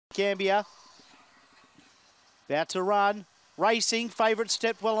Mt-Gambier. About to run. Racing, favourite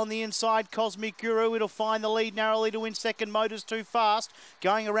stepped well on the inside, Cosmic Guru. It'll find the lead narrowly to win second. Motors Too Fast.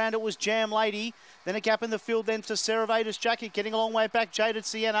 Going around it was Jam Lady. Then a gap in the field then to Cervatus Jacket. Getting a long way back, Jaded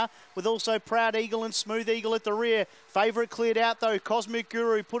Sienna, with also Proud Eagle and Smooth Eagle at the rear. Favourite cleared out though, Cosmic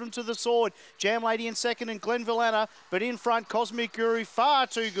Guru put him to the sword. Jam Lady in second and Glenville Anna, but in front, Cosmic Guru far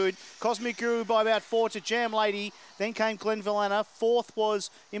too good. Cosmic Guru by about 4 to Jam Lady. Then came Glenville Anna. Fourth was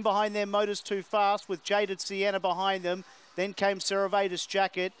in behind them, Motors Too Fast, with Jaded Sienna behind them. Then came Cervatus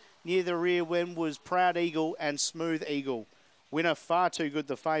Jacket. Near the rear when was Proud Eagle and Smooth Eagle. Winner far too good,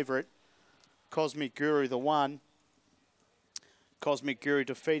 the favourite. Cosmic Guru, the 1. Cosmic Guru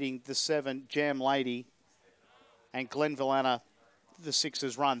defeating the 7, Jam Lady. And Glenville Anna, the 6,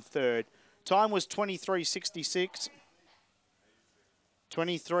 has run third. Time was 23.66.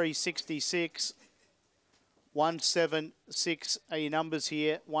 23.66. 176 are your numbers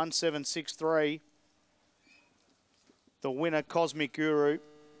here. 1763. The winner, Cosmic Guru,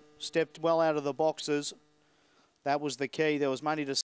 stepped well out of the boxes. That was the key. There was money to